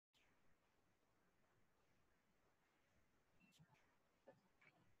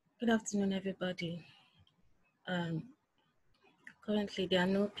Good afternoon, everybody. Um, Currently, there are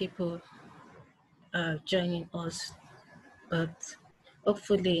no people joining us, but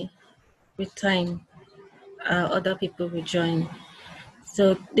hopefully, with time, other people will join.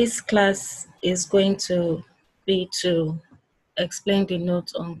 So, this class is going to be to explain the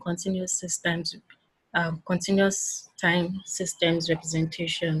note on continuous time systems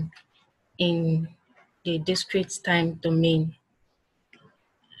representation in the discrete time domain.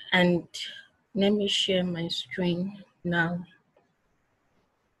 And let me share my screen now.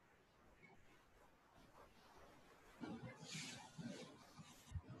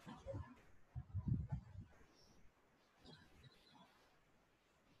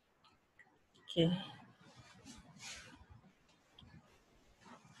 Okay.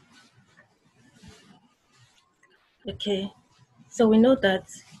 Okay. So we know that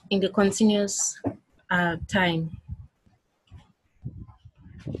in the continuous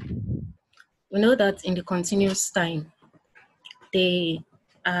time, the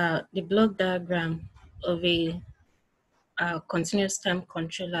block diagram of a continuous time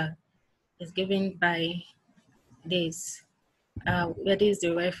controller is given by this, where this is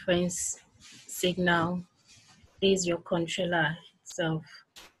the reference signal, this is your controller itself,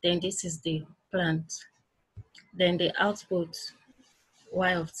 then this is the plant, then the output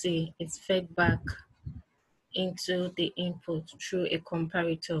y of t is fed back into the input through a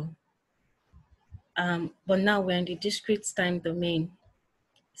comparator. But now we're in the discrete time domain.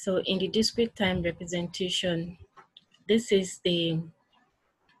 So in the discrete time representation, this is in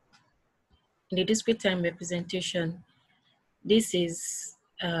the discrete time representation, this is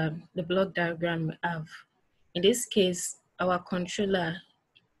the block diagram we have. In this case, our controller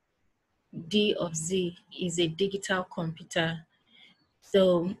D of Z is a digital computer.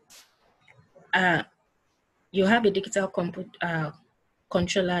 So you have a digital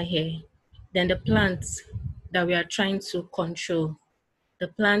controller here. Then the plant that we are trying to control, the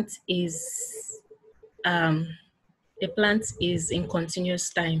plant is in continuous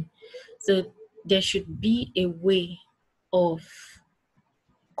time. So there should be a way of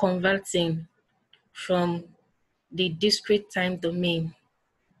converting from the discrete time domain,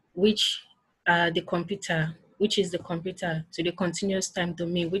 which is the computer, to the continuous time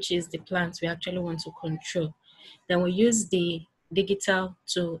domain, which is the plant we actually want to control. Then we use the digital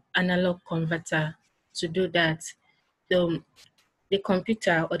to analog converter to do that. So the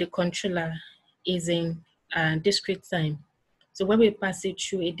computer or the controller is in discrete time. So when we pass it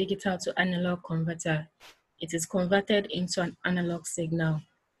through a digital to analog converter, it is converted into an analog signal,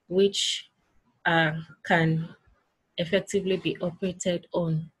 which can effectively be operated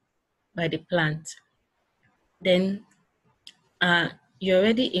on by the plant. Then you're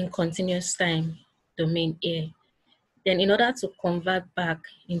already in continuous time domain here. Then in order to convert back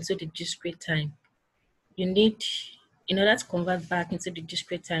into the discrete time, in order to convert back into the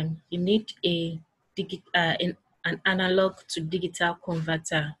discrete time, you need an analog to digital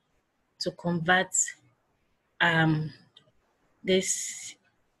converter to convert the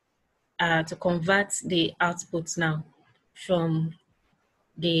outputs now from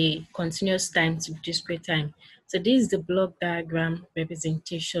the continuous time to discrete time. So this is the block diagram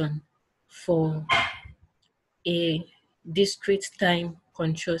representation for a discrete time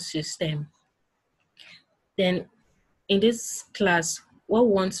control system. Then in this class, what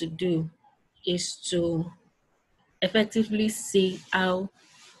we want to do is to effectively see how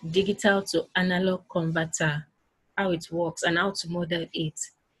digital to analog converter, how it works and how to model it,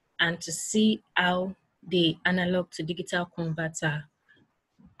 and to see how the analog to digital converter,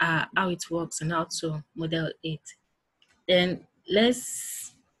 how it works and how to model it. Then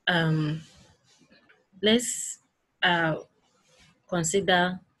let's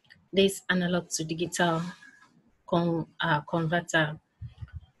consider this analog to digital converter.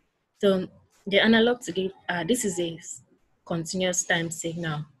 So the analog to this is a continuous time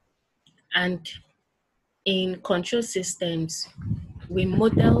signal, and in control systems, we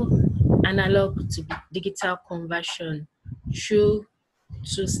model analog to digital conversion through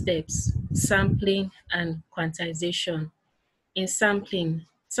two steps: sampling and quantization. In sampling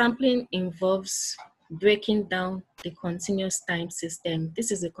involves breaking down the continuous time system.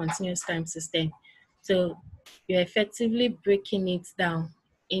 This is a continuous time system. So you're effectively breaking it down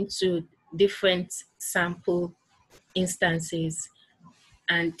into different sample instances.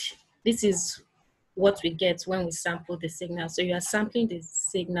 And this is what we get when we sample the signal. So you are sampling the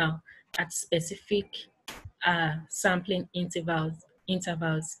signal at specific sampling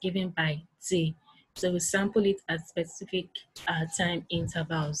intervals given by T. So we sample it at specific time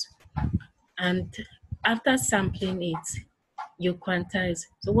intervals. And after sampling it, you quantize.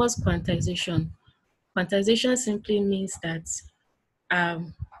 So what's quantization? Quantization simply means that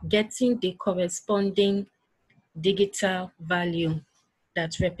getting the corresponding digital value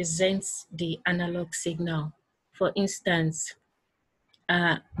that represents the analog signal. For instance,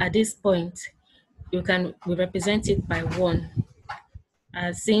 at this point, we represent it by 1,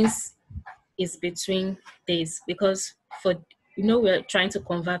 since it's between days, because we're trying to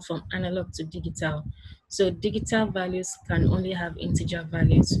convert from analog to digital. So digital values can only have integer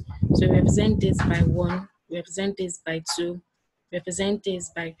values. So we represent this by 1, we represent this by 2, represent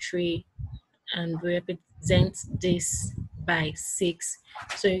this by 3, and we represent this by 6.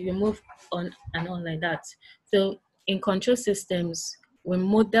 So you move on and on like that. So in control systems, we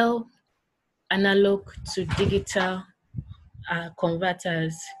model analog to digital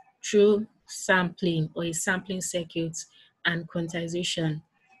converters through sampling or a sampling circuit and quantization.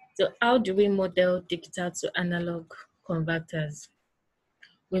 So how do we model digital to analog converters?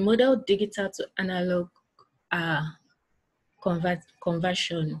 We model digital to analog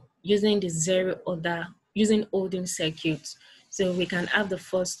conversion using the zero order, using Odin circuits. So we can have the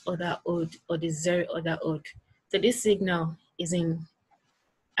first order odd or the zero order odd. So this signal is in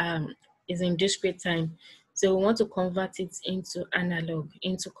discrete time. So we want to convert it into analog,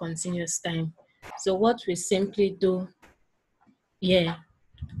 into continuous time. So what we simply do here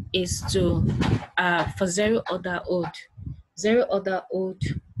is to, for zero order odd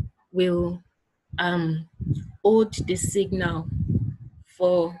will hold the signal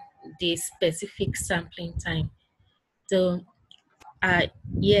for the specific sampling time. So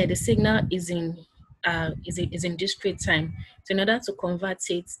the signal is in discrete time. So in order to convert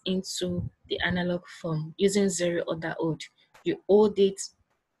it into the analog form using zero order odd, you hold it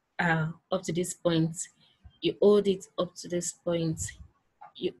up to this point, you hold it up to this point,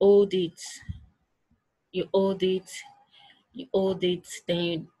 you hold it, you hold it, you hold it,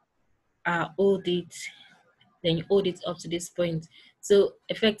 then you hold it, then you hold it up to this point. So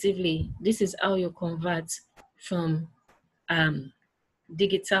effectively, this is how you convert from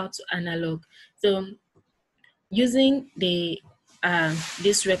digital to analog. So using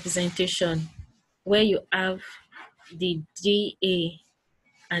this representation where you have the DA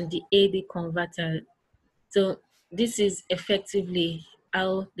and the AD converter, so this is effectively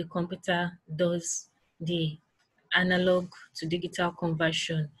how the computer does the analog to digital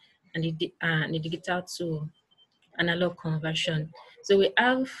conversion and the digital to analog conversion. So we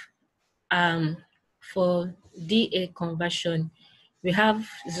have for DA conversion, we have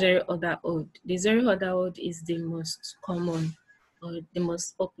zero order odd. The zero order odd is the most common or the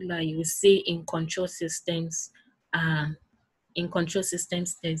most popular you will see in control systems. In control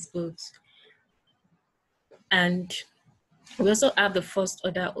systems textbooks. And we also have the first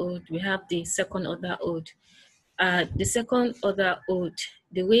order odd. We have the second order odd. The second order odd,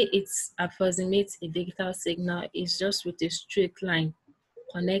 the way it approximates a digital signal is just with a straight line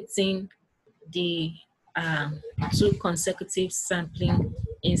connecting the two consecutive sampling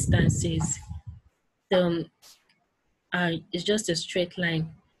instances. So it's just a straight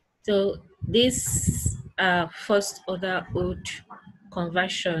line. So this first order odd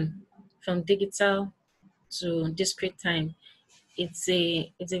conversion from digital to discrete time, it's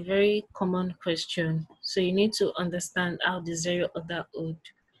a very common question. So you need to understand how the zero order odd,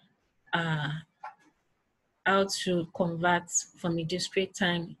 how to convert from a discrete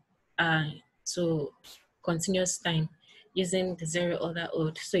time to continuous time using the zero order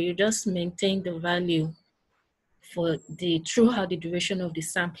odd. So you just maintain the value for throughout the duration of the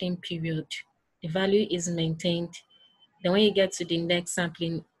sampling period. The value is maintained. Then when you get to the next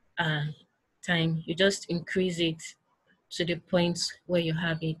sampling time, you just increase it to the point where you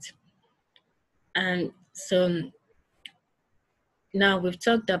have it. And so now we've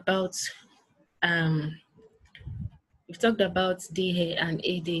talked about DA and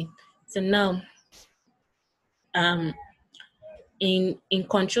AD. So now in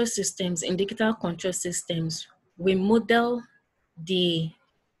control systems, in digital control systems, we model the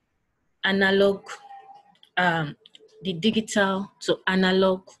analog, the digital to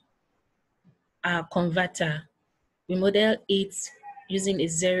analog converter. We model it using a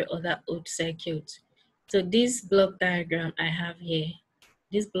zero order odd circuit. So this block diagram I have here,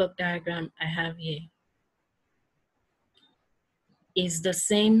 is the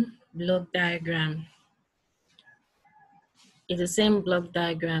same block diagram. It's the same block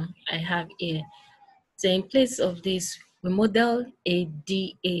diagram I have here. So in place of this, we model a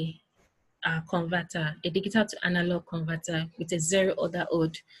DA converter, a digital to analog converter with a zero order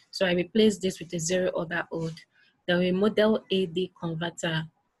odd. So I replace this with a zero order odd. Then we model AD converter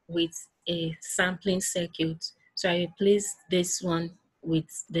with a sampling circuit. So I replace this one with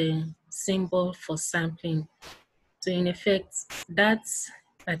the symbol for sampling. So in effect, that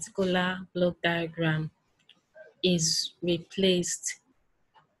particular block diagram is replaced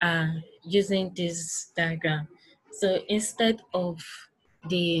using this diagram. So instead of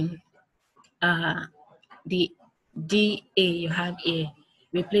the uh, the DA you have here,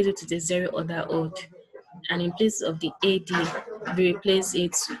 replace it with a zero order odd. And in place of the AD, we replace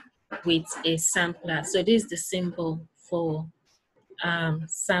it with a sampler. So this is the symbol for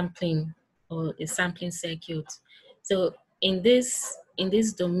sampling, or a sampling circuit. So in this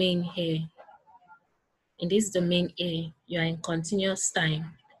domain here, in this domain A, you are in continuous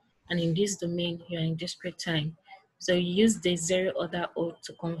time, and in this domain, you are in discrete time. So you use the zero order odd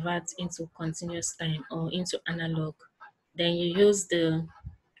to convert into continuous time or into analog. Then you use the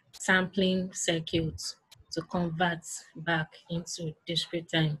sampling circuit to convert back into discrete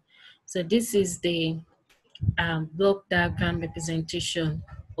time. So this is the block diagram representation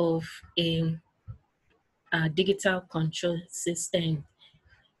of a digital control system.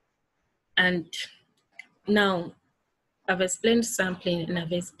 And now I've explained sampling and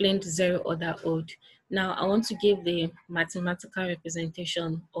I've explained zero order odd. Now I want to give the mathematical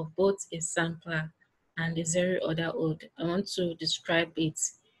representation of both a sampler and a zero order odd. I want to describe it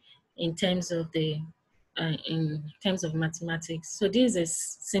in terms of mathematics. So this is a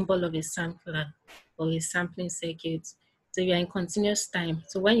symbol of a sampler or a sampling circuit. So you're in continuous time.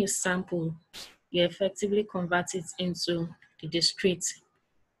 So when you sample, you effectively convert it into the discrete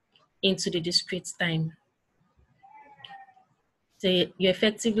time. So you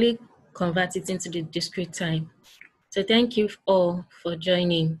effectively convert it into the discrete time. So thank you all for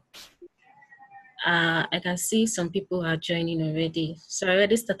joining. I can see some people are joining already. So I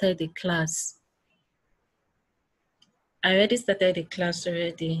already started the class.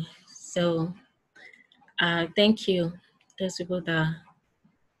 So thank you, those people that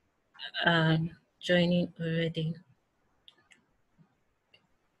are joining already.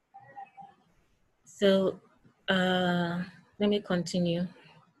 So let me continue.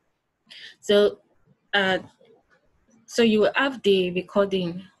 So so you will have the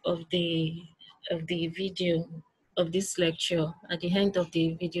recording of the video of this lecture at the end of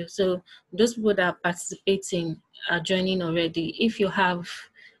the video. So those people that are participating are joining already. If you have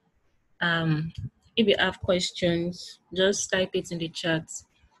questions, just type it in the chat.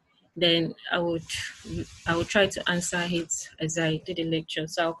 Then I would try to answer it as I do the lecture.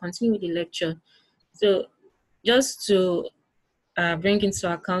 So I'll continue with the lecture. So just to bring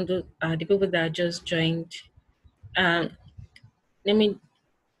into account the people that are just joined, let me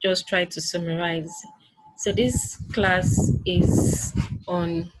just try to summarize. So this class is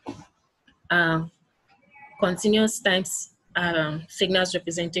on continuous time signals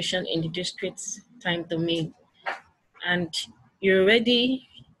representation in the discrete time domain, and you already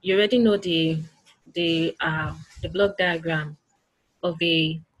know the block diagram of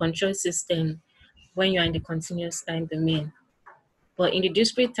a control system when you're in the continuous time domain. But in the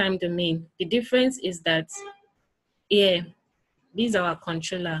discrete time domain, the difference is that here, this is our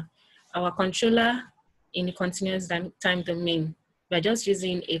controller. Our controller in the continuous time domain, we're just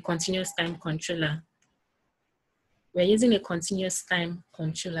using a continuous time controller. We're using a continuous time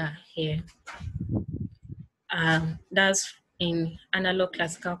controller here. That's in analog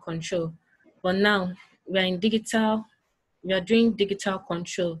classical control. But now we're in digital, we are doing digital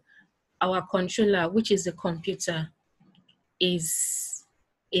control. Our controller, which is a computer, is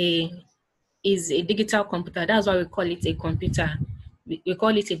a digital computer. That's why we call it a computer. We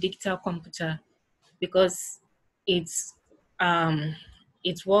call it a digital computer because it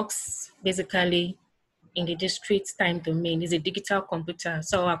works basically in the discrete time domain. It's a digital computer.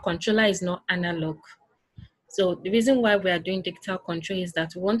 So our controller is not analog. So the reason why we are doing digital control is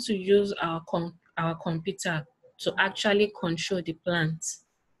that we want to use our computer to actually control the plant.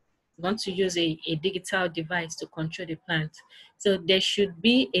 We want to use a digital device to control the plant. So there should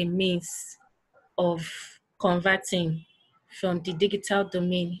be a means of converting from the digital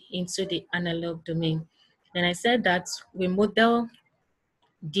domain into the analog domain. And I said that we model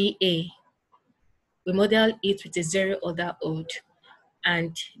DA, we model it with a zero order odd,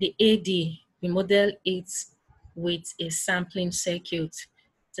 and the AD, we model it with a sampling circuit.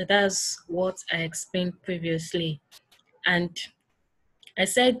 So that's what I explained previously. And I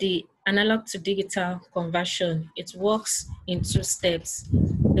said the analog to digital conversion, it works in two steps.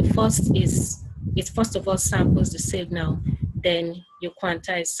 The first is, it first of all samples the signal, then you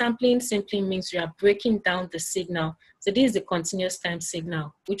quantize. Sampling simply means you are breaking down the signal. So this is the continuous time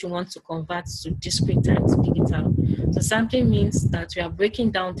signal, which you want to convert to discrete time to digital. So sampling means that we are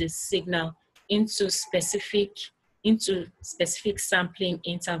breaking down the signal into specific sampling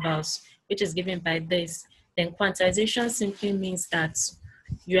intervals, which is given by this. Then quantization simply means that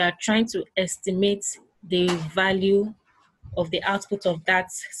you are trying to estimate the value of the output of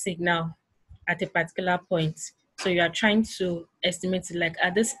that signal at a particular point. So you are trying to estimate it, like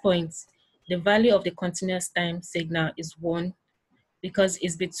at this point, the value of the continuous time signal is 1 because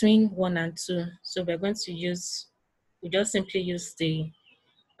it's between 1 and 2. So we're going to use, we just simply use the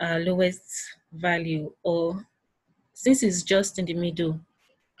lowest value, or since it's just in the middle,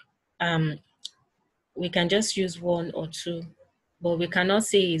 we can just use 1 or 2, but we cannot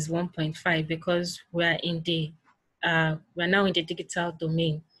say it's 1.5 because we're now in the digital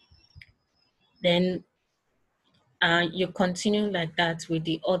domain. Then you continue like that with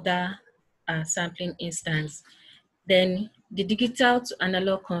the other sampling instance. Then the digital to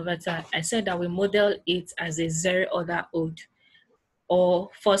analog converter, I said that we model it as a zero order ode or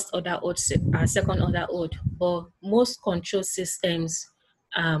first order ode, second order ode. But most control systems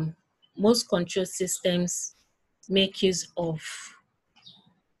make use of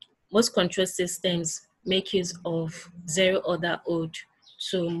zero order ode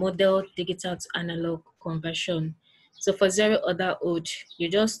to model digital to analog conversion. So for zero order ode, you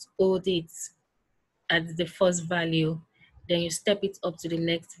just hold it at the first value, then you step it up to the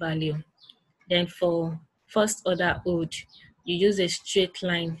next value. Then for first order ode, you use a straight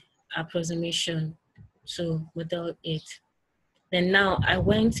line approximation to model it. Then now I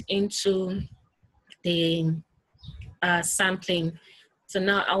went into the sampling. So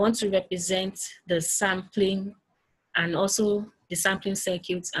now I want to represent the sampling and also the sampling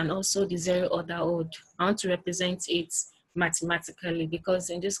circuits and also the zero order ode. I want to represent it mathematically because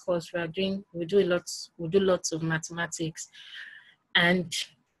in this course we do lots of mathematics, and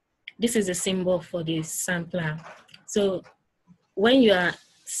this is a symbol for the sampler. So when you are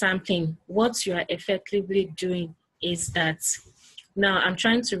sampling, what you are effectively doing is that now I'm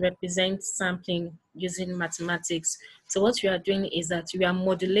trying to represent sampling using mathematics. So what you are doing is that you are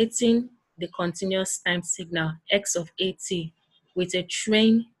modulating the continuous time signal x of at with a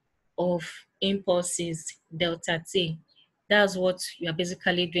train of impulses delta t. That's what you are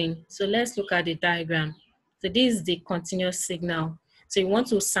basically doing. So let's look at the diagram. So this is the continuous signal. So you want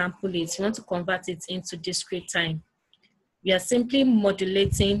to sample it, you want to convert it into discrete time. We are simply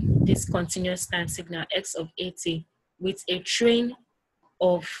modulating this continuous time signal x of at with a train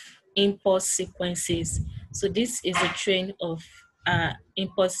of impulse sequences. So this is a train of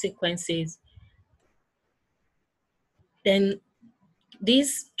impulse sequences. Then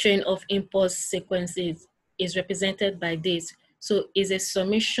this train of impulse sequences is represented by this. So it's a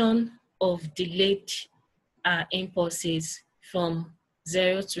summation of delayed impulses from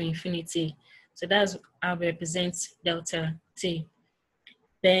 0 to infinity. So that's how we represent delta t.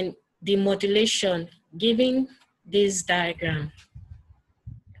 Then the modulation, giving this diagram,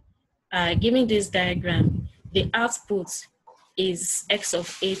 the output is x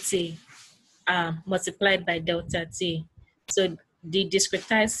of at multiplied by delta t. So the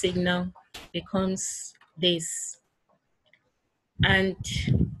discretized signal becomes this. And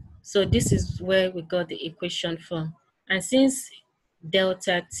so this is where we got the equation from. And since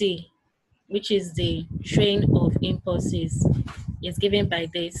delta t, which is the train of impulses, is given by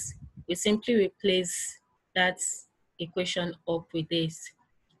this, we simply replace that equation up with this.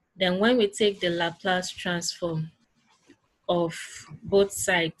 Then when we take the Laplace transform of both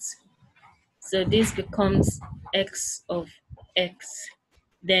sides, so this becomes x of x.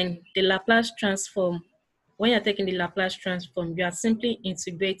 Then the Laplace transform, when you're taking the Laplace transform, you are simply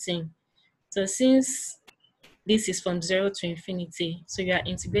integrating. So since this is from 0 to infinity, so you are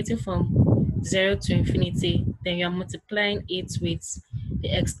integrating from 0 to infinity, then you are multiplying it with the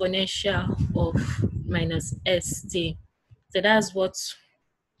exponential of minus st. So that's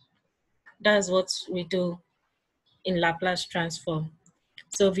what we do in Laplace transform.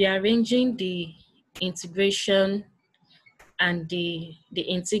 So we are arranging the integration and the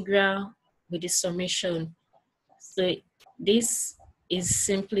integral with the summation. So this is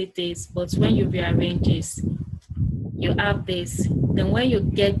simply this, but when you rearrange this, you have this. Then when you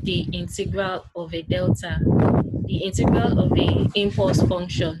get the integral of a delta, the integral of a impulse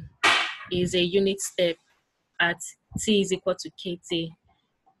function is a unit step at t is equal to kt.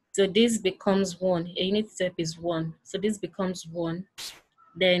 So this becomes 1. A unit step is 1. So this becomes 1.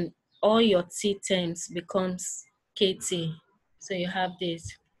 Then all your t terms becomes kt. So you have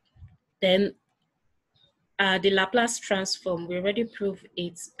this. Then the Laplace transform, we already proved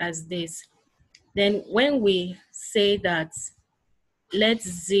it as this. Then when we say that let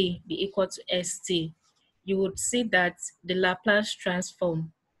z be equal to st, you would see that the Laplace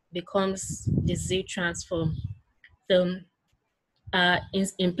transform becomes the Z transform. So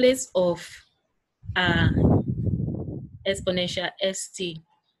in place of exponential st,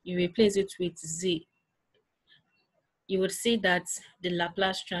 you replace it with Z. You would see that the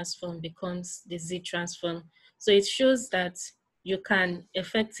Laplace transform becomes the Z transform. So it shows that you can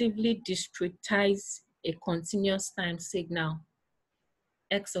effectively discretize a continuous time signal,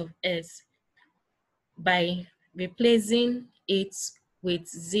 x of s, by replacing it with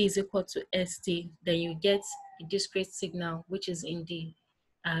Z is equal to st. Then you get a discrete signal, which is in the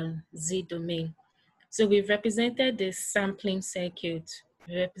Z domain. So we've represented the sampling circuit.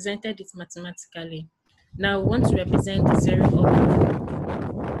 We represented it mathematically. Now we want to represent the zero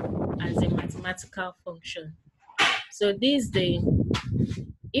as a mathematical function. So this is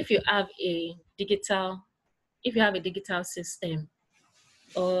if you have a digital system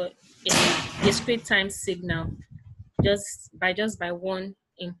or a discrete time signal just by one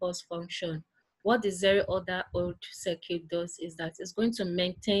impulse function, what the zero order odd circuit does is that it's going to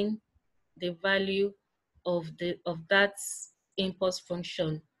maintain the value of that impulse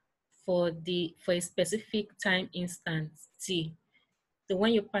function for a specific time instant t. So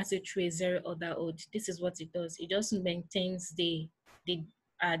when you pass it through a zero order odd, this is what it does. It just maintains the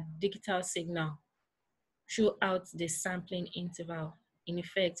digital signal throughout the sampling interval, in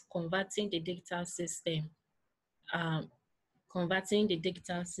effect converting the digital system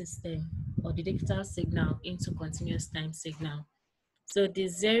or the digital signal into continuous time signal. So the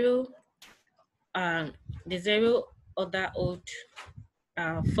zero order odd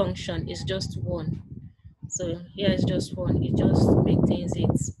function is just one. So here is just one. It just maintains it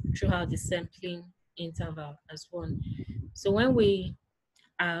throughout the sampling interval as one. So when we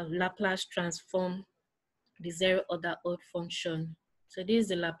Laplace transform the zero order odd function, so this is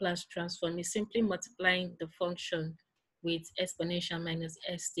the Laplace transform. It's simply multiplying the function with exponential minus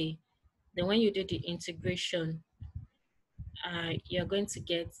st. Then when you do the integration, you're going to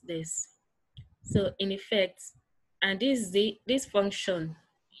get this. So in effect, and this function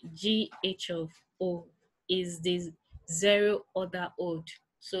g h of o is the zero order odd.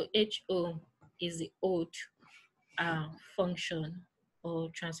 So ho is the odd function or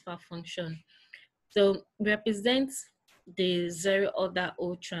transfer function. So represent the zero order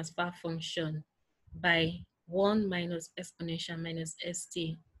odd transfer function by 1 minus exponential minus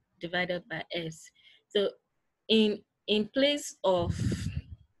st divided by s. So in place of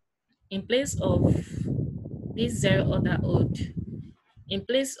this zero order odd,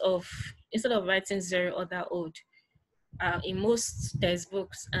 instead of writing zero order odd, in most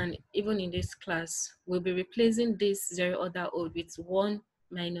textbooks and even in this class, we'll be replacing this zero order odd with 1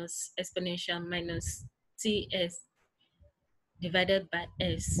 minus exponential minus ts divided by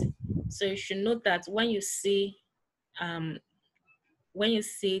s. So you should note that when you see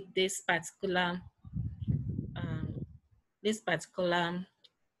this particular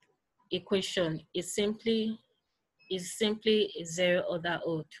equation is simply a zero order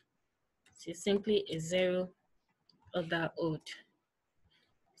odd. It's simply a zero order odd.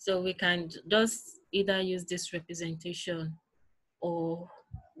 So we can just either use this representation or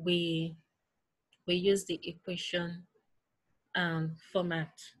we use the equation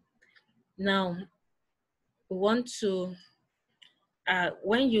format. Now we want to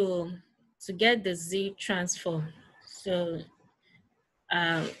to get the Z transform. So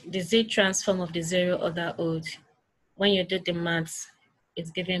the Z transform of the zero order odd, when you do the maths,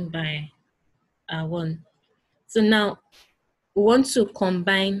 it's given by 1. So now we want to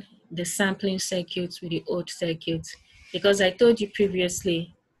combine the sampling circuit with the odd circuit, because I told you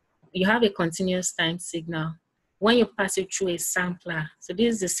previously, you have a continuous time signal. When you pass it through a sampler, so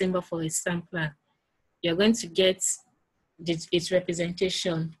this is the symbol for a sampler, you're going to get its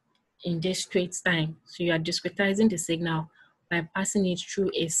representation in discrete time. So you are discretizing the signal by passing it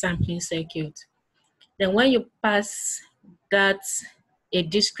through a sampling circuit. Then when you pass a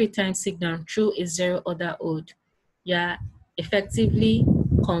discrete time signal through a zero order odd, you are effectively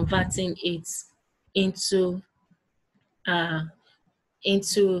converting it into a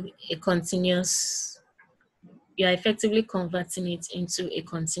continuous, you are effectively converting it into a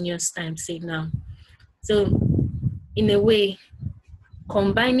continuous time signal. So in a way,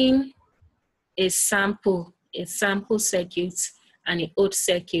 combining a sample circuit and an odd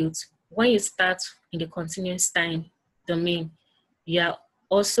circuit, when you start in the continuous time domain, you are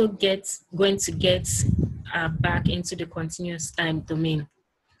also going to get back into the continuous time domain.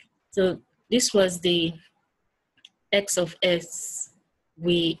 So this was the x of s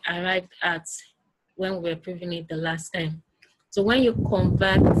we arrived at when we were proving it the last time. So when you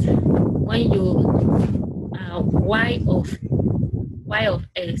convert, y y of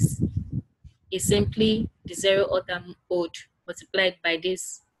s is simply the zero order mode multiplied by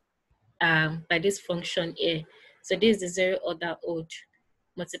this function here. So this is the zero order odd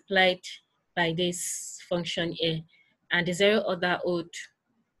multiplied by this function here. And the zero order odd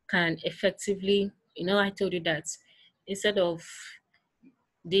can effectively, I told you that instead of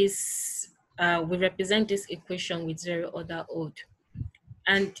this, we represent this equation with zero order odd.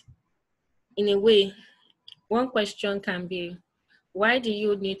 And in a way, one question can be, why do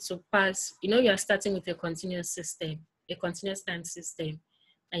you need to pass, you are starting with a continuous system, a continuous time system,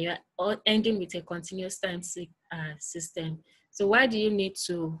 and you're ending with a continuous time system. So why do you need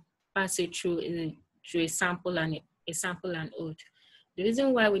to pass it through a sample and odd? The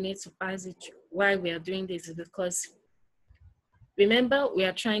reason why we need to pass it, why we are doing this, is because remember we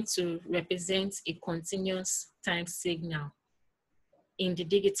are trying to represent a continuous time signal in the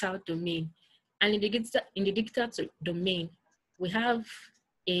digital domain. And in the digital domain, we have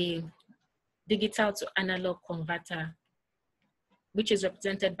a digital to analog converter, which is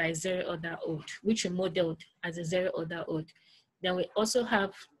represented by zero order odd, which we modeled as a zero order odd. Then we also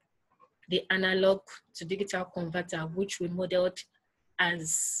have the analog to digital converter, which we modeled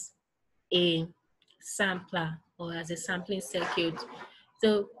as a sampler or as a sampling circuit.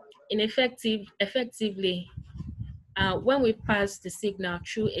 So effectively, when we pass the signal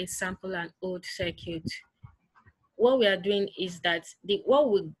through a sample and hold circuit, what we are doing is that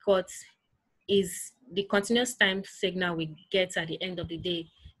what we got is the continuous time signal we get at the end of the day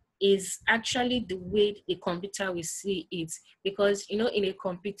is actually the way the computer will see it. Because, in a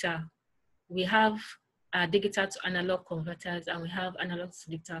computer, we have digital to analog converters and we have analog to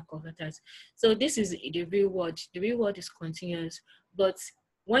digital converters. So this is the real world. The real world is continuous. But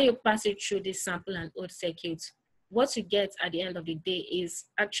when you pass it through this sample and hold circuit, what you get at the end of the day is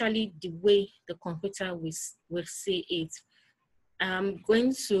actually the way the computer will see it. I'm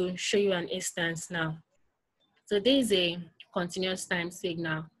going to show you an instance now. So there is a continuous time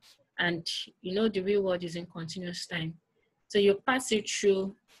signal, and the real world is in continuous time. So you pass it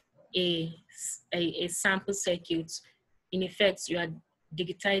through a sample circuit. In effect, you are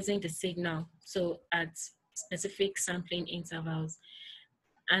digitizing the signal, so at specific sampling intervals.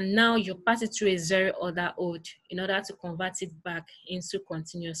 And now you pass it through a zero order odd in order to convert it back into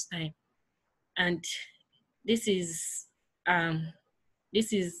continuous time. And this is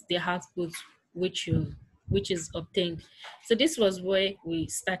the output which is obtained. So this was where we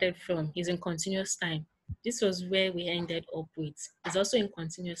started from, is in continuous time. This was where we ended up with. It's also in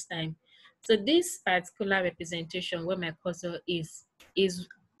continuous time. So this particular representation where my cursor is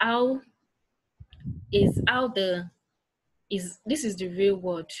how this is the real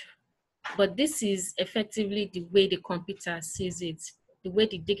world, but this is effectively the way the computer sees it, the way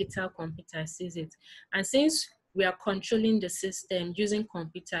the digital computer sees it. And since we are controlling the system using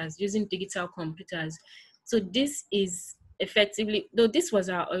computers, using digital computers, so this is effectively, though this was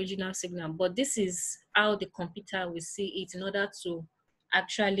our original signal, but this is how the computer will see it in order to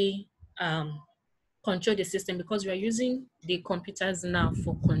actually control the system, because we are using the computers now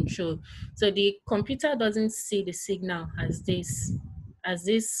for control. So the computer doesn't see the signal as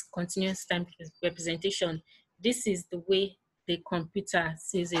this continuous time representation. This is the way the computer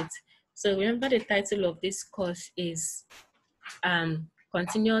sees it. So remember, the title of this course is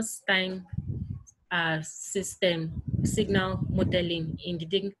continuous time system signal modeling in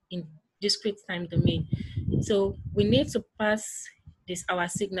discrete time domain. So we need to pass our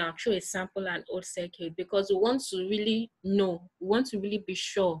signal through a sample and hold circuit, because we want to really be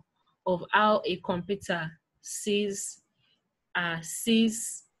sure of how a computer sees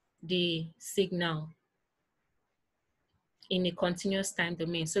the signal in a continuous time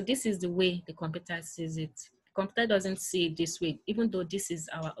domain. So this is the way the computer sees it. The computer doesn't see it this way, even though this is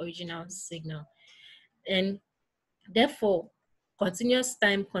our original signal. And therefore, continuous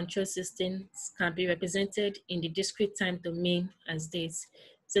time control systems can be represented in the discrete time domain as this.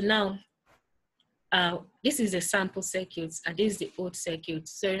 So now, this is a sample circuit and this is the hold circuit.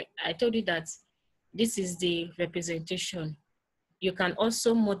 So I told you that this is the representation. You can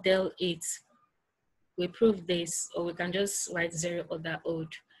also model it. We prove this, or we can just write zero order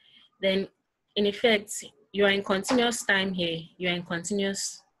hold. Then in effect, you are in continuous time here, you are in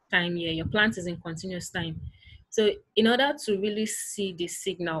continuous time here, your plant is in continuous time. So in order to really see the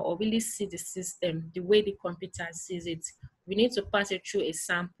signal or really see the system the way the computer sees it, we need to pass it through a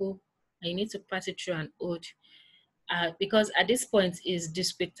sample and you need to pass it through an hold. Because at this point is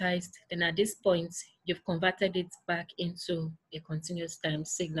discretized, then at this point you've converted it back into a continuous time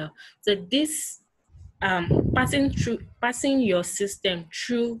signal. So this passing your system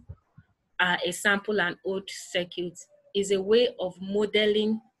through a sample and hold circuit is a way of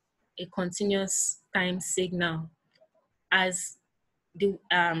modeling a continuous time signal as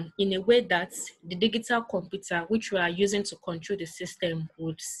in a way that the digital computer, which we are using to control the system,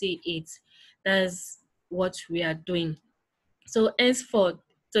 would see it. That's what we are doing. So henceforth,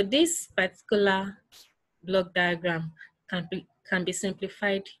 so this particular block diagram can be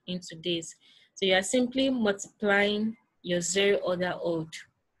simplified into this. So you are simply multiplying your zero order odd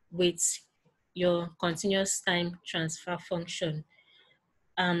with your continuous time transfer function.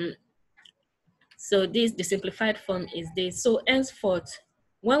 So this, the simplified form is this. So henceforth,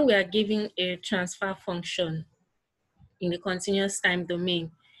 when we are giving a transfer function in the continuous time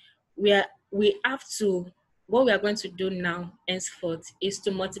domain, we have to, what we are going to do now henceforth is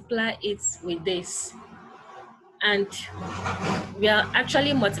to multiply it with this. And we are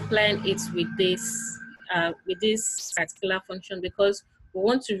actually multiplying it with this particular function because we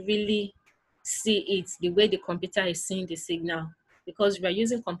want to really see it the way the computer is seeing the signal, because we are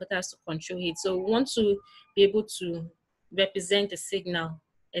using computers to control it. So we want to be able to represent the signal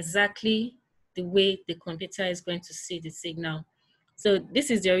exactly the way the computer is going to see the signal. So this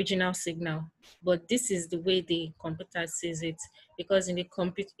is the original signal, but this is the way the computer sees it, because in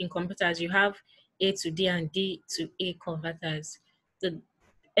computers you have A to D and D to A converters. So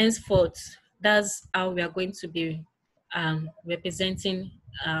henceforth, that's how we are going to be representing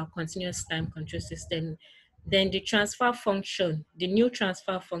our continuous time control system. Then the transfer function, the new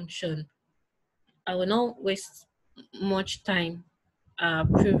transfer function, I will not waste much time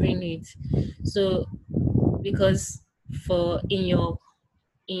proving it. So because for in your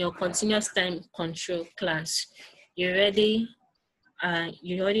continuous time control class, you already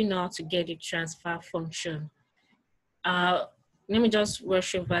know how to get the transfer function. Let me just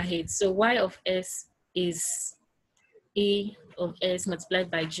rush over it. So y of s is e of s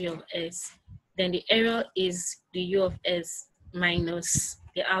multiplied by g of s. Then the error is the u of s minus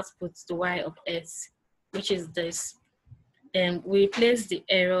the output, the y of s, which is this. Then we replace the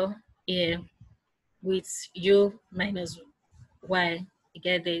error here with u minus y, you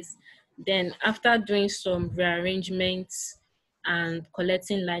get this. Then after doing some rearrangements and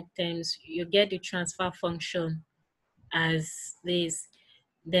collecting like terms, you get the transfer function as this.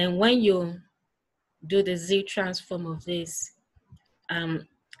 Then when you do the z transform of this,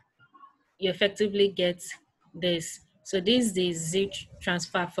 you effectively get this. So this is the z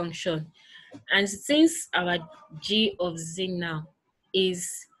transfer function. And since our g of z now is,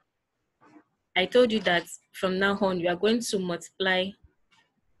 I told you that from now on, we are going to multiply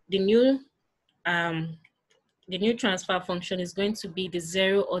the new transfer function is going to be the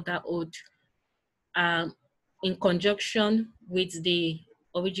zero order odd in conjunction with the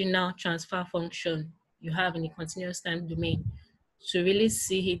original transfer function you have in the continuous time domain, to really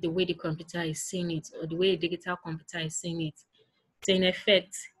see it the way the computer is seeing it, or the way the digital computer is seeing it. So in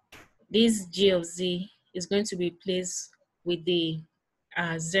effect, this g of z is going to be placed with the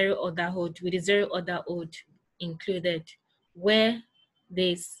zero order odd, with the zero order odd included, where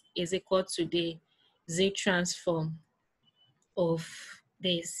this is equal to the z transform of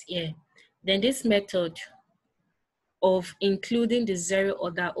this here. Then this method of including the zero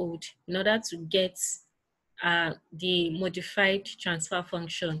order odd in order to get the modified transfer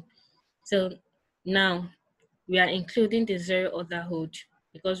function. So now we are including the zero order odd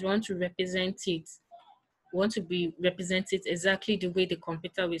because we want to represent it. We want to be represented exactly the way the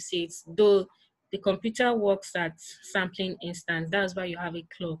computer will see it. Though the computer works at sampling instance, that's why you have a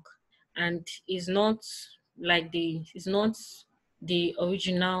clock, and it's not the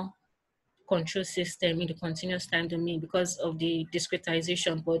original control system in the continuous time domain because of the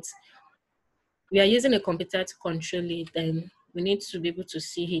discretization, but we are using a computer to control it, and we need to be able to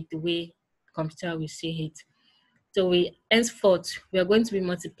see it the way the computer will see it. So henceforth, we are going to be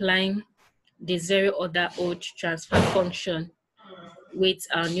multiplying the zero order odd transfer function with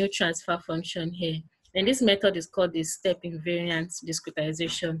our new transfer function here. And this method is called the step invariant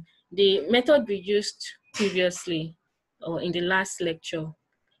discretization. The method we used previously or in the last lecture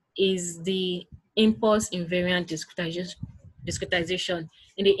is the impulse invariant discretization.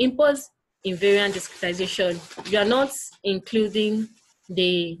 In the impulse invariant discretization, you are not including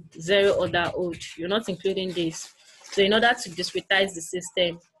the zero order odd. You're not including this. So in order to discretize the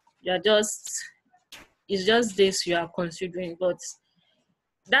system, it's just this you are considering. But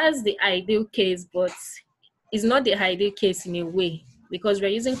that's the ideal case, but it's not the ideal case in a way, because we're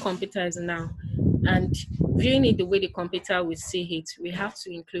using computers now, and viewing it the way the computer will see it, we have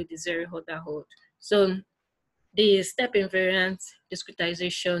to include the zero order odd. So the step invariant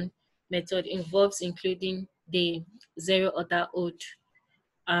discretization method involves including the zero order odd,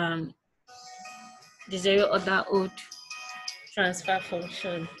 um, the zero order odd transfer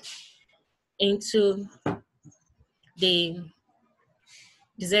function into the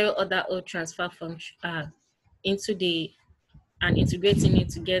zero order O transfer function into the and integrating it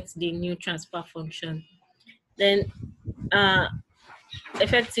to get the new transfer function. Then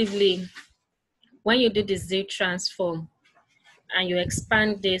effectively, when you do the Z transform and you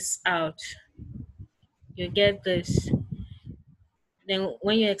expand this out, you get this. Then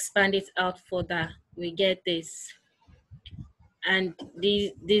when you expand it out further, we get this. And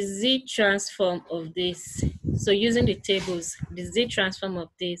the Z transform of this, so using the tables, the Z transform of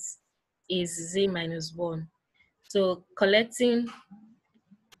this is Z minus 1. So collecting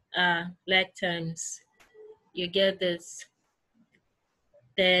like terms, you get this.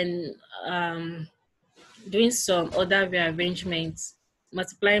 Then doing some other rearrangements,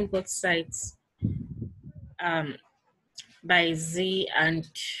 multiplying both sides by Z and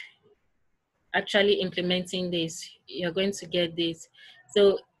actually implementing this, you're going to get this.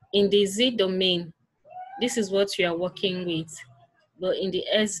 So in the Z domain, this is what you are working with. But in the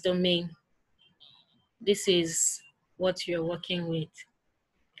S domain, this is what you're working with.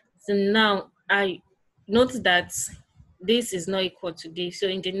 So now I note that this is not equal to this. So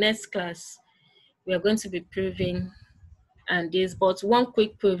in the next class, we are going to be proving and this, but one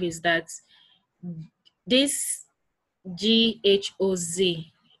quick proof is that this GHOZ,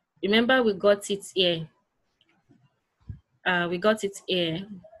 remember we got it here. We got it here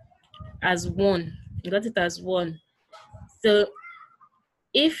as 1. We got it as 1. So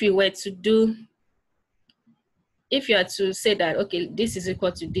if you were to do, if you are to say that, okay, this is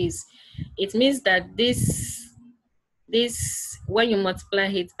equal to this, it means that this, when you multiply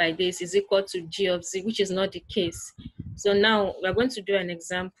it by this, is equal to G of Z, which is not the case. So now we're going to do an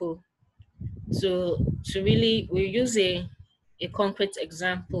example to really, we use a concrete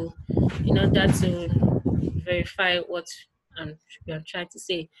example in order to verify what I'm trying to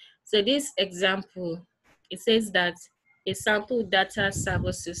say. So this example, it says that a sample data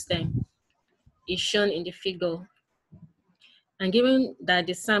server system is shown in the figure, and given that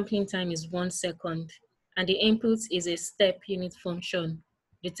the sampling time is 1 second and the input is a step unit function,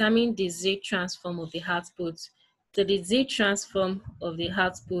 determine the Z transform of the output. So the Z transform of the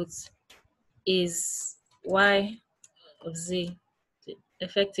output is Y of Z.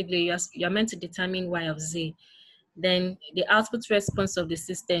 Effectively, you're meant to determine Y of Z. Then the output response of the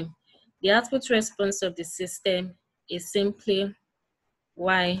system. The output response of the system is simply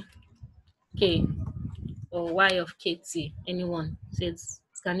Y K or Y of KT, anyone. So it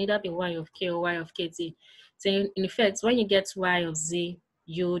can either be Y of K or Y of KT. So in effect, when you get Y of Z,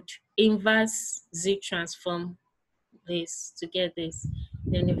 you'd inverse Z transform this to get this,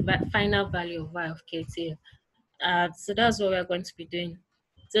 then the final value of Y of KT. So that's what we're going to be doing.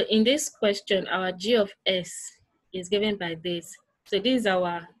 So in this question, our G of S is given by this. So this is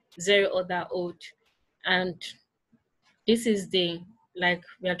our zero order ode. And this is the, like,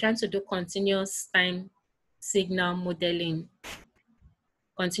 we are trying to do continuous time signal modeling,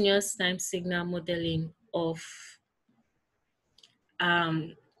 of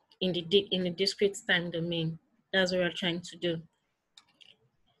in the discrete time domain. That's what we're trying to do.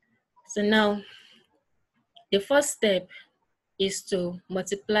 So now the first step is to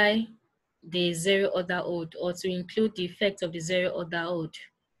multiply the zero order ode, or to include the effect of the zero order ode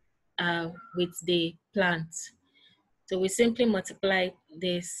with the plant. So we simply multiply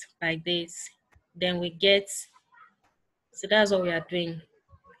this by this, then we get, so that's what we are doing.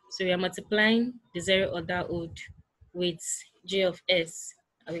 So we are multiplying the zero order ode with G of S,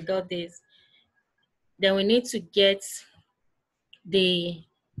 and we got this. Then we need to get the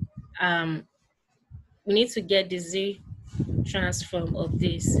Z transform of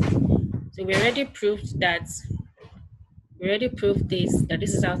this. So we already proved this, that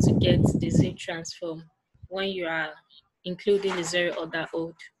this is how to get the Z transform when you are including the zero order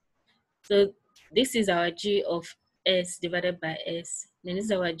ode. So this is our G of S divided by S. Then this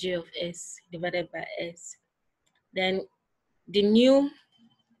is our G of S divided by S. Then the new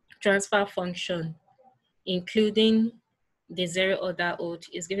transfer function, including the zero order ode,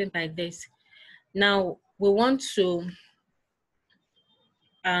 is given by this. Now we want to,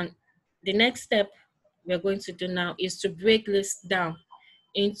 the next step we're going to do now is to break this down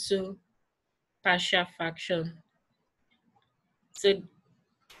into partial fraction. So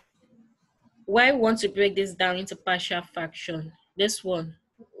why we want to break this down into partial fraction? This one,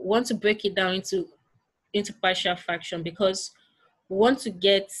 we want to break it down into partial fraction because we want to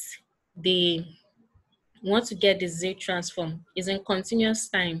get the Z transform is in continuous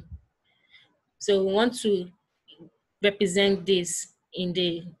time. So we want to represent this in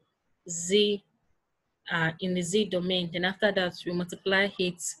the Z in the Z domain. Then after that, we multiply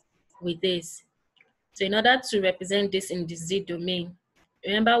it with this. So in order to represent this in the Z domain,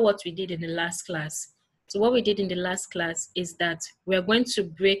 remember what we did in the last class. So what we did in the last class is that we're going to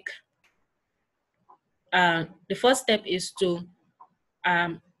break, the first step is to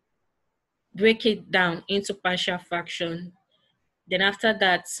break it down into partial fraction. Then after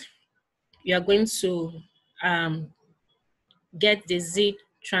that, you are going to get the Z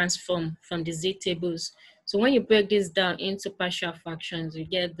transform from the Z tables. So when you break this down into partial fractions, you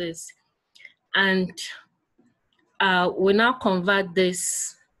get this. And we now convert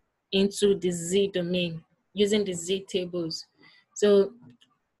this into the Z domain using the Z tables. So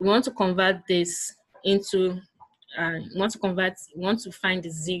we want to convert this into, we want to find the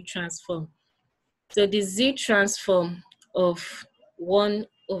Z transform. So the Z transform of 1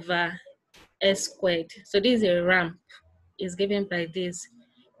 over S squared. So this is a ramp, is given by this.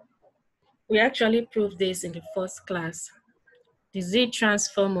 We actually proved this in the first class. The Z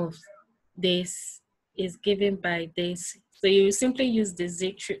transform of this is given by this. So you simply use the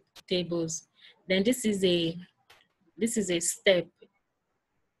Z tables. Then this is a step.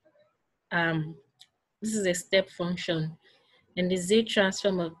 This is a step function. And the Z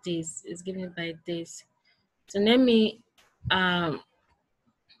transform of this is given by this. So let me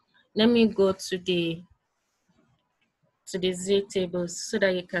go to the Z tables so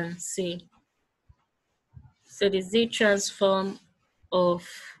that you can see. So the Z transform of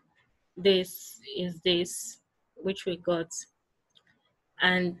this is this, which we got.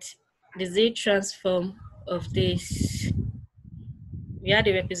 And the Z transform of this, we had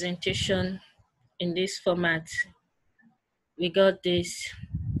a representation in this format. We got this.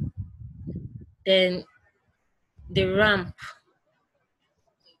 Then the ramp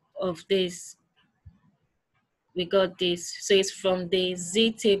of this, we got this. So it's from the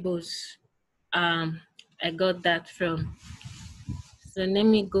Z tables. I got that from. So let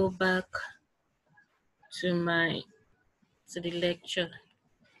me go back to the lecture.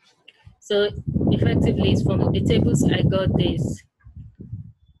 So effectively, it's from the tables I got this.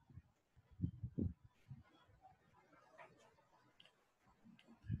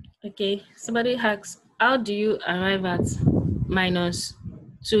 Okay, somebody asks, how do you arrive at minus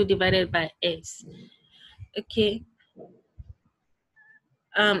 2 divided by S? Okay,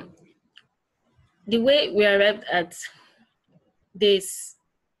 the way we arrived at this,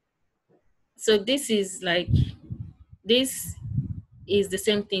 so this is the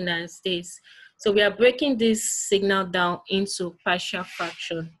same thing as this. So we are breaking this signal down into partial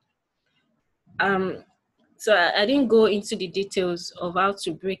fraction. So I didn't go into the details of how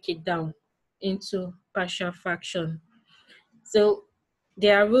to break it down into partial fraction. So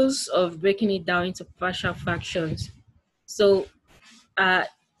there are rules of breaking it down into partial fractions. So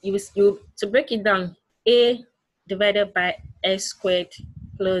you to break it down, A divided by S squared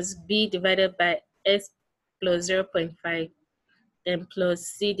plus B divided by S plus 0.5, then plus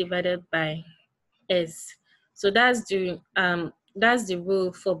C divided by S. So that's the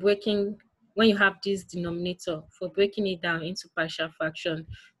rule for breaking, when you have this denominator, for breaking it down into partial fraction.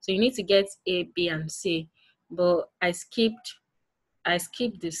 So you need to get A, B, and C, but I skipped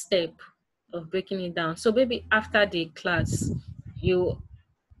the step of breaking it down. So maybe after the class, you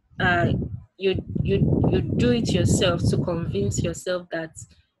do it yourself to convince yourself that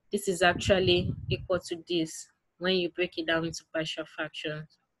this is actually equal to this when you break it down into partial fractions.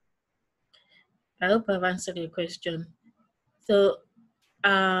 I hope I've answered your question. So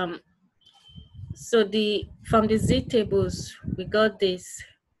from the Z tables, we got this.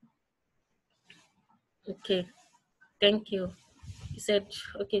 Okay, thank you. He said,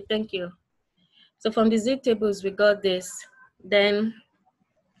 okay, thank you. So from the Z tables, we got this. Then,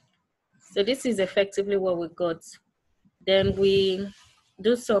 so this is effectively what we got. Then we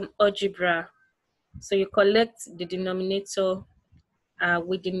do some algebra. So you collect the denominator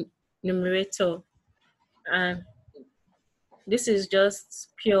with the numerator. And this is just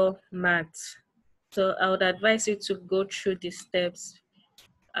pure math. So I would advise you to go through the steps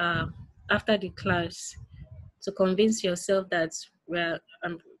after the class to convince yourself that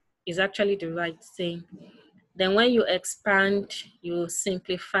is actually the right thing. Then when you expand, you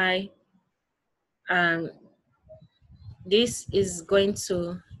simplify. This is going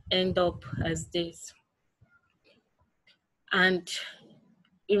to end up as this. And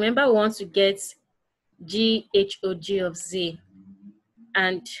remember, we want to get GHOG of Z,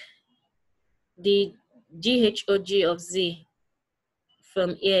 and the GHOG of Z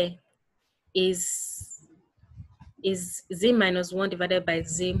from here is Z minus 1 divided by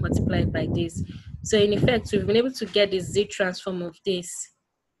Z multiplied by this. So in effect, we've been able to get the Z transform of this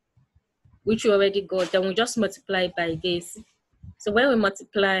which we already got. Then we just multiply by this. So when we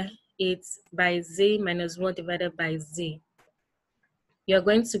multiply it by z minus 1 divided by z, you're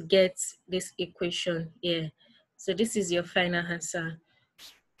going to get this equation here. So this is your final answer.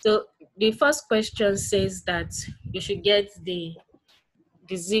 So the first question says that you should get the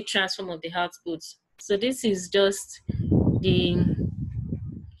z transform of the output. So this is just the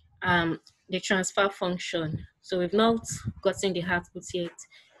the transfer function. So we've not gotten the output yet.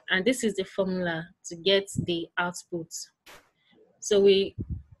 And this is the formula to get the output. So we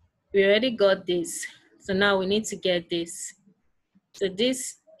already got this. So now we need to get this. So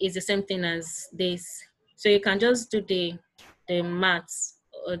this is the same thing as this. So you can just do the maths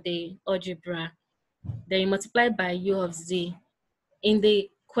or the algebra. Then you multiply by u of z. In the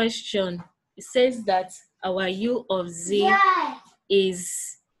question, it says that our u of z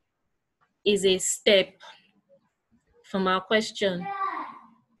is a step from our question.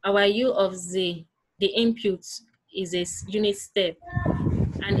 Our u of z, the input, is a unit step.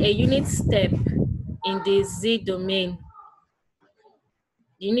 And a unit step in the z domain,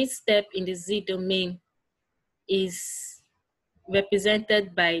 the unit step in the z domain is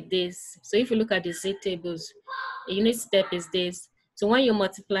represented by this. So if you look at the z tables, a unit step is this. So when you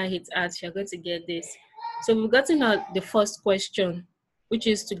multiply it out, you're going to get this. So we've gotten out the first question, which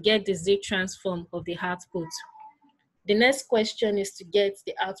is to get the z transform of the output. The next question is to get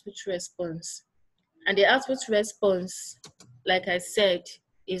the output response. And the output response, like I said,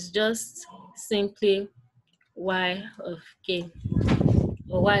 is just simply y of k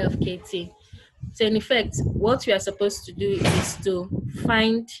or y of kt. So in effect, what we are supposed to do is to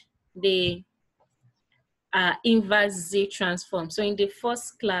find the inverse z transform. So in the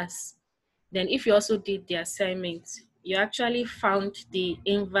first class, then if you also did the assignment, you actually found the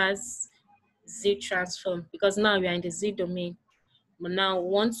inverse z transform, because now we are in the z domain. But now we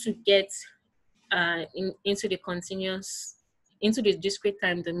want to get into the continuous, into the discrete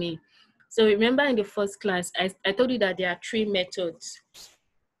time domain. So remember in the first class, I told you that there are three methods.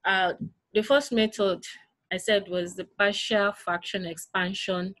 The first method I said was the partial fraction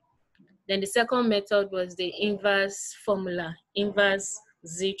expansion. Then the second method was the inverse formula, inverse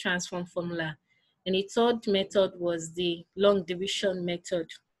z transform formula. And the third method was the long division method.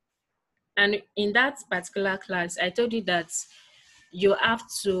 And in that particular class, I told you that you have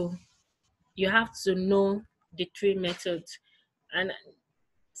to know the three methods. And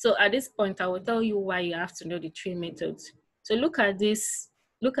so at this point, I will tell you why you have to know the three methods. So look at this,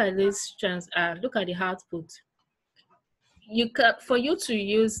 look at the output. For you to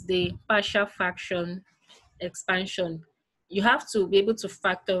use the partial fraction expansion, you have to be able to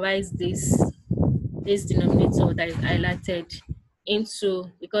factorize this denominator that is highlighted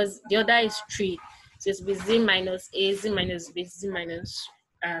into, because the other is 3. So it's be z minus a, z minus b, z minus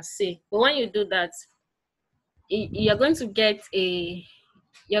c. But when you do that, you're going to get a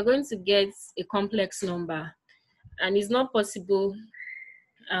complex number, and it's not possible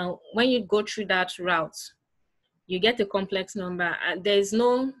when you go through that route. You get a complex number, and there is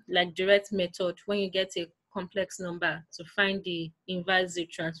no like direct method when you get a complex number to find the inverse z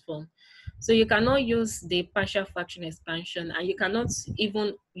transform. So you cannot use the partial fraction expansion, and you cannot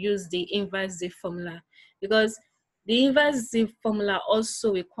even use the inverse z formula, because the inverse z formula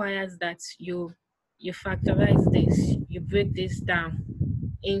also requires that you factorize this, you break this down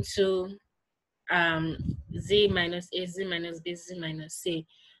into z minus a, z minus b, z minus c.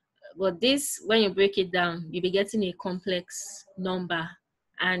 But this, when you break it down, you'll be getting a complex number,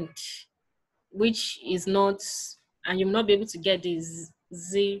 and which is not, and you'll not be able to get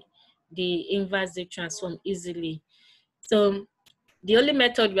the inverse z transform easily. So the only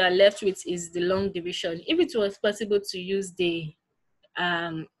method we are left with is the long division. If it was possible to use the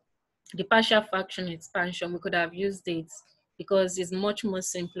partial fraction expansion, we could have used it, because it's much more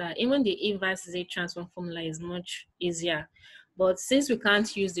simpler. Even the inverse z transform formula is much easier. But since we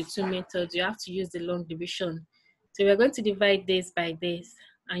can't use the two methods, you have to use the long division. So we're going to divide this by this,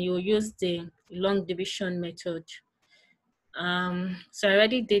 and you'll use the long division method. So I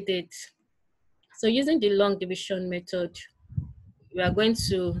already did it. So using the long division method, we are going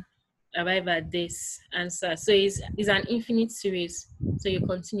to arrive at this answer. So it's an infinite series. So you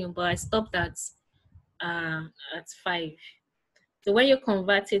continue, but I stopped at 5. So when you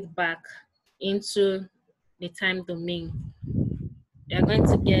convert it back into the time domain, you're going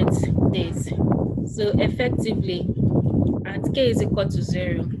to get this. So effectively, at k is equal to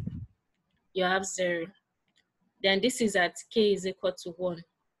 0, you have 0. Then this is at k is equal to 1.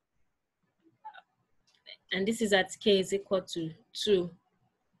 And this is at k is equal to 2.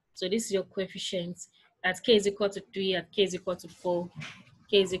 So this is your coefficient. At k is equal to 3, at k is equal to 4,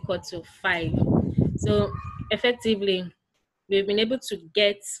 k is equal to 5. So effectively, we've been able to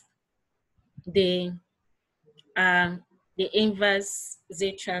get the um, the inverse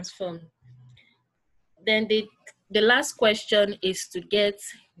Z transform. Then the last question is to get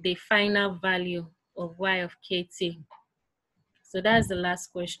the final value of y of kt. So that's the last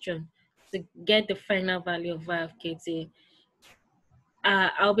question, to get the final value of y of kt.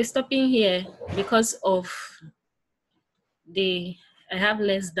 I'll be stopping here because of I have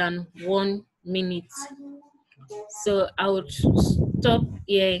less than 1 minute. So I would stop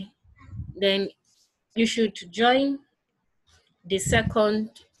here. Then you should join the second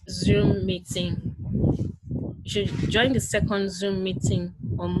Zoom meeting. You should join the second Zoom meeting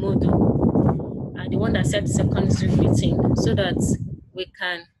on Moodle, the one that said second Zoom meeting, so that we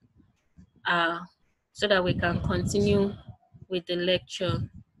can continue with the lecture.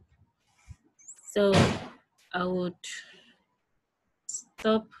 So I would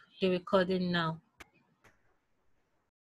stop the recording now.